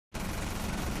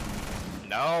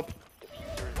Nope.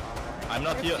 I'm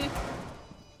not here.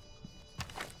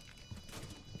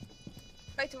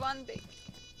 Wait, one big.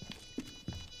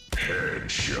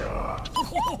 Headshot.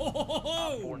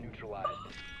 Or neutralized.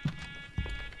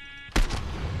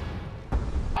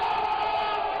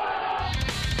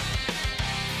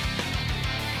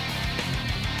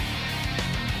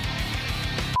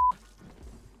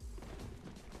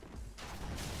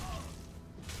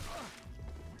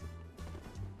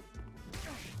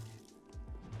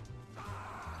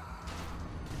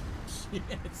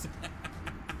 Yes.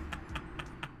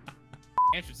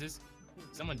 Entrances.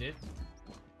 Someone did.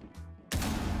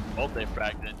 Both they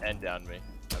fragged it and down me.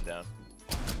 I'm down.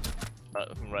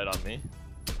 Right on me.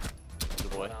 There's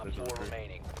a boy. There's a Four recruit.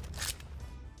 remaining.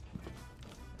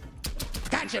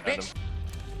 Gotcha, bitch.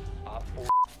 Op 4.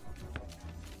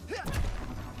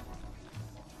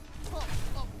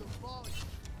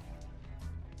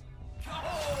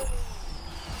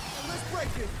 Let's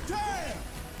break it. Damn.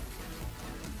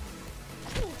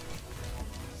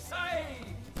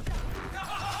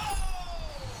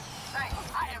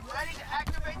 I am ready to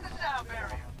activate the sound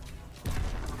barrier.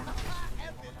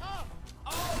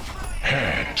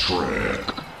 Hat trick.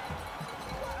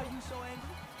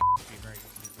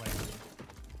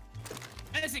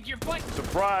 Isaac, you're playing.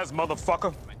 Surprise,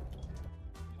 motherfucker.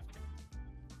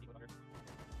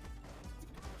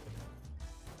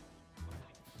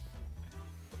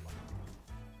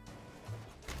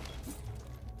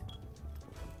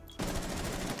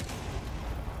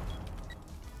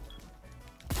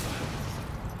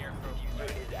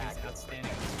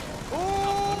 Outstanding.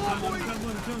 Let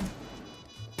him come.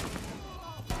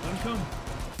 Let him come.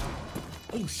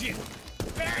 Oh shit!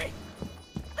 Barry!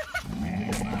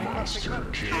 Monster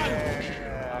kill.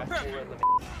 Op 4 eliminated.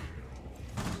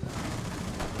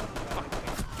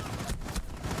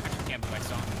 I can't believe I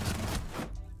saw him.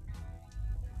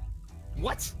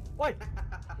 What? Wait,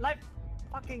 knife,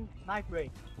 fucking knife ray.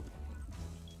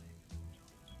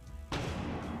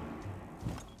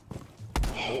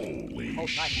 Holy Oh,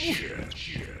 nice. shit.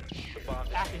 The bomb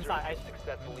Back diffuser inside. is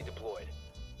successfully deployed.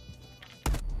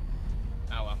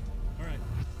 Oh well. All right.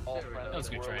 All That was friendlies a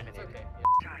good were try. eliminated.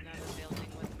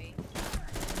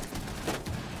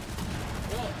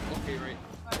 Okay, right.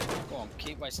 Go on,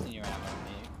 keep wasting your ammo on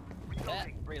me. Yeah,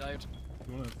 reload.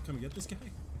 You wanna come and get this guy?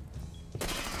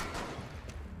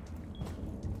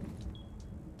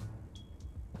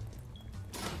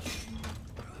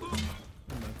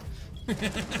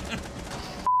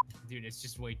 Dude, it's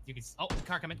just wait. You can. Oh,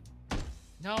 car coming.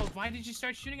 No, why did you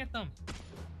start shooting at them?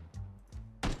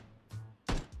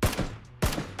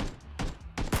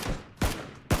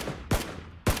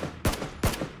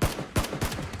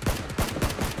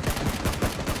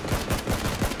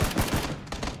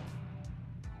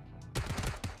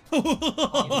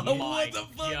 Oh my What the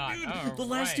fuck, God, dude? all The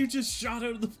last right. dude just shot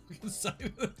out of the fucking side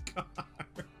of the car.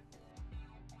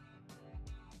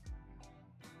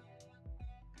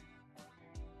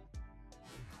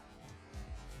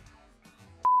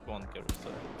 One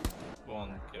carousel.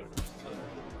 One carousel.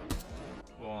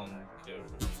 One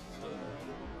carousel.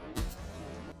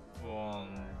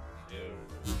 One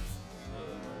carousel.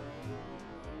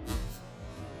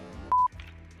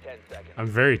 10 seconds. I'm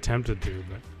very tempted to,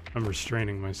 but I'm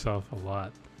restraining myself a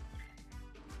lot.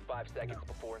 5 seconds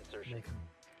before insertion.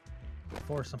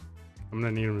 Force him. I'm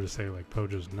gonna need him to say like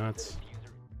Pojo's nuts.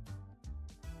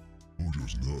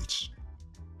 Mojo's nuts.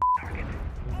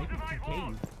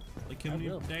 They coming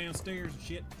in from downstairs and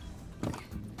shit. I'm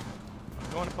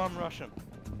going to bum rush him.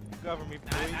 Cover me, I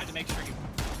please. had to make sure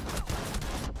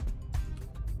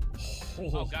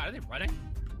you. Oh God, are they running?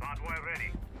 Hardware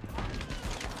ready.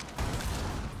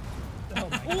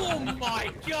 Oh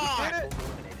my God!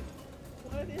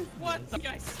 What is What? The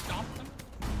guy stopped them?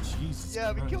 Jesus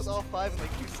Yeah, we Christ. killed all 5 in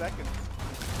like 2 seconds.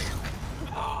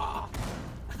 Ah!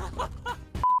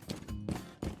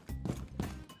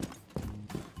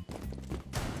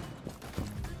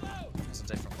 It's a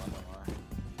different one, don't worry.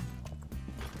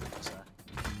 So,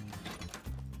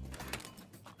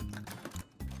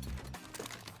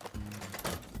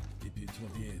 Dip it to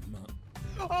the head, man.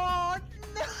 Oh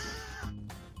no!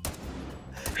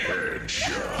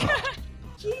 Headshot.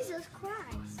 Jesus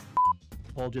Christ.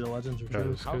 Told you the legends are God,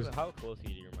 true. this guy's, How close are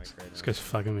you to your mic right this guy's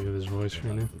fucking me with his voice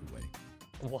right now.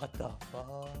 What the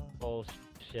fuck? Oh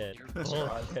shit.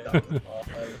 Bullshit. My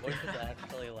voice is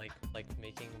actually like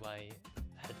making my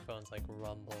headphones like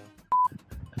rumble.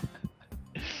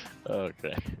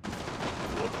 Okay.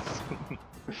 Whoops.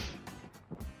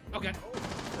 Okay.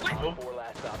 Op 4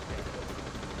 last stop.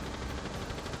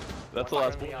 That's the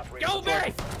last one. Go,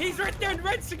 Barry! He's right there in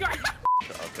red cigar!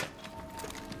 Okay.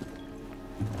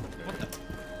 What the?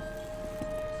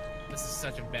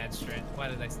 such a bad strat. Why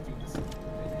did I do this?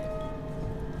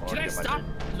 Oh, Can I get my stop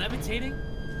drink. levitating?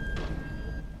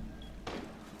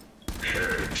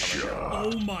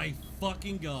 Oh my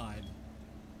fucking god.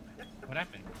 What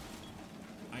happened?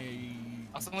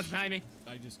 Oh, someone's behind me.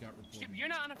 I just got reported. You're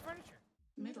not on a furniture.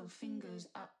 Middle fingers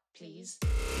up, please.